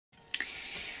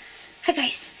Hi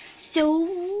guys, so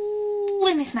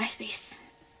I miss MySpace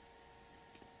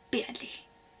badly,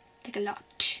 like a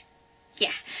lot.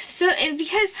 Yeah, so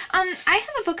because I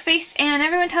have a book face and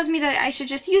everyone tells me that I should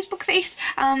just use book face,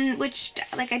 which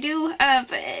like I do,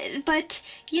 but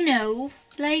you know,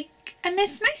 like I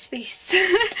miss MySpace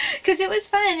because it was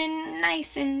fun and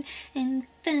nice and fun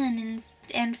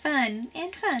and fun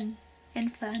and fun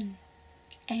and fun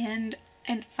and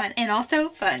fun and also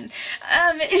fun.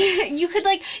 You could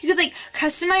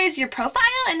customize your profile,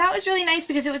 and that was really nice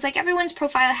because it was like everyone's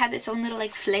profile had its own little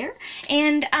like flair,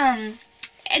 and yeah,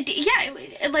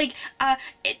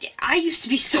 I used to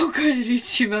be so good at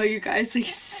HTML, you guys, like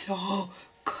so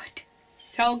good.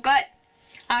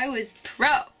 I was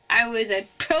pro. I was a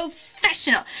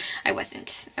professional. I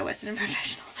wasn't a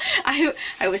professional. I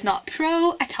was not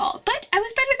pro at all, but I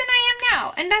was better than I am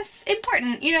now, and that's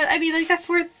important. You know, I mean, like, that's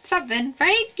worth something,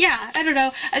 right? Yeah, I don't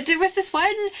know. There was this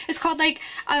one, it's called like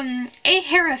a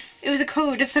herif. It was a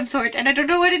code of some sort, and I don't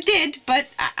know what it did, but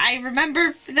I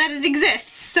remember that it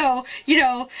exists. So, you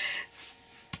know,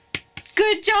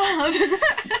 good job.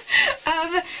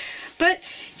 But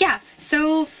yeah,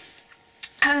 so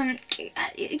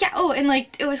yeah, oh, and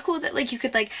like it was cool that like you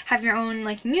could like have your own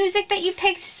like music that you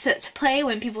picked to play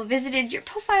when people visited your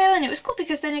profile, and it was cool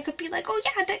because then it could be like, oh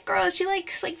yeah, that girl, she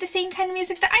likes like the same kind of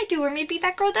music that I do, or maybe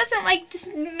that girl doesn't like this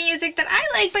music that I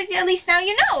like, but at least now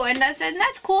you know, and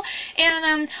that's cool.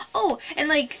 And oh, and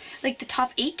like the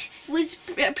top 8 was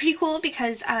pretty cool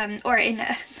because or in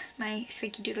my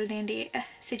Swanky Doodle Dandy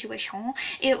situation,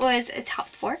 it was a top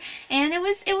 4, and it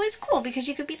was cool because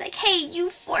you could be like, hey, you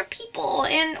 4 people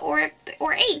and or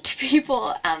 8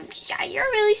 people, yeah, you're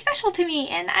really special to me,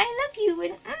 and I love you,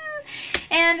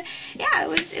 and yeah,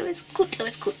 it was cool,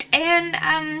 and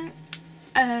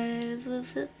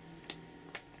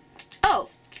oh,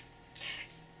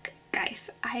 guys,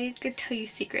 I could tell you a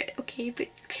secret, okay, but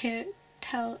you can't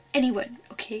tell anyone,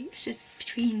 okay? It's just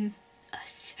between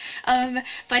us.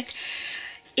 But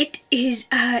it is,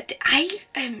 I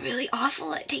am really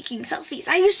awful at taking selfies.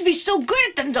 I used to be so good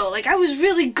at them though. Like, I was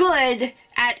really good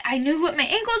at, I knew what my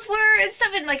angles were and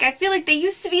stuff, and like, I feel like they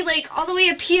used to be like all the way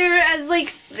up here as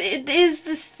like, it is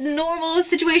this normal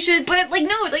situation, but like,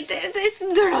 no, like,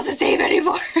 they're not the same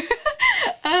anymore.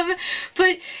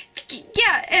 But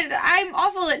yeah, and I'm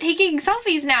awful at taking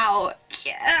selfies now.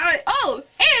 Oh,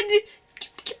 and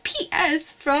P.S.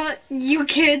 for all you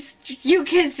kids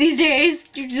these days,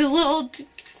 the little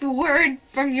word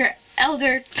from your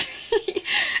elder.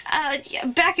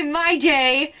 Back in my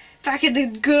day, back in the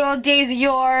good old days of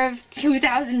yore of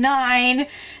 2009,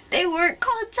 they weren't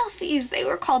called selfies, they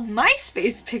were called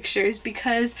MySpace pictures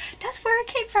because that's where it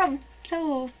came from.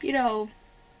 So, you know,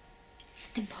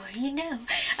 the more you know.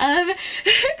 Yeah,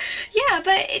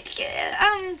 but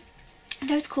that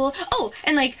was cool. Oh,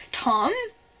 and like Tom,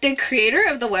 the creator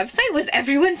of the website, was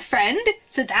everyone's friend,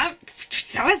 so that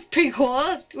was pretty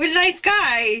cool. What a nice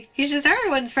guy. He's just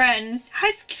everyone's friend.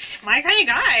 He's my kind of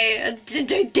guy.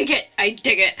 I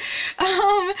dig it.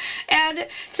 And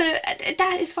so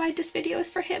that is why this video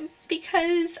is for him,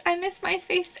 because I miss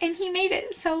MySpace and he made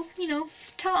it. So, you know,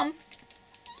 Tom.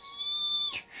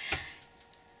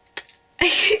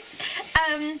 Yeah,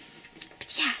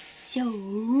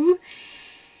 so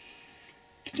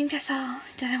I think that's all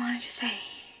that I wanted to say.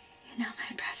 Now I'm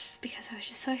out of breath because I was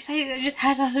just so excited. I just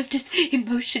had all of this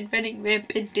emotion running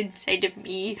rampant inside of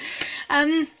me.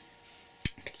 But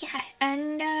yeah,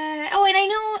 and oh, and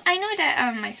I know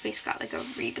that MySpace got like a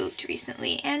reboot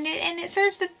recently, and it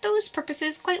serves those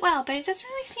purposes quite well. But it doesn't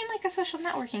really seem like a social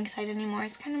networking site anymore.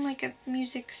 It's kind of like a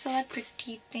music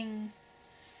celebrity thing.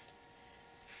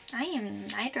 I am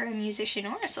neither a musician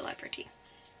or a celebrity.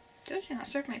 Those do not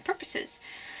serve my purposes.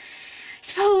 I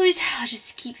suppose I'll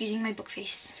just keep using my book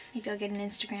face. Maybe I'll get an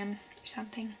Instagram or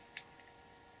something.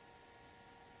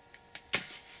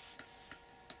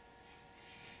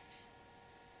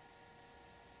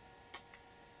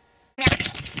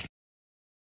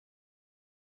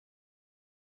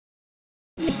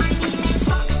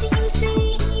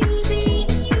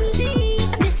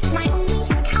 This is my only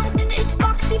account. It's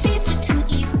Boxxybabee with 2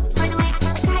 E's. By the way, I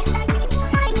got a guy.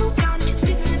 I moved on to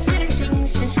bigger and better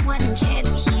things. This one kid.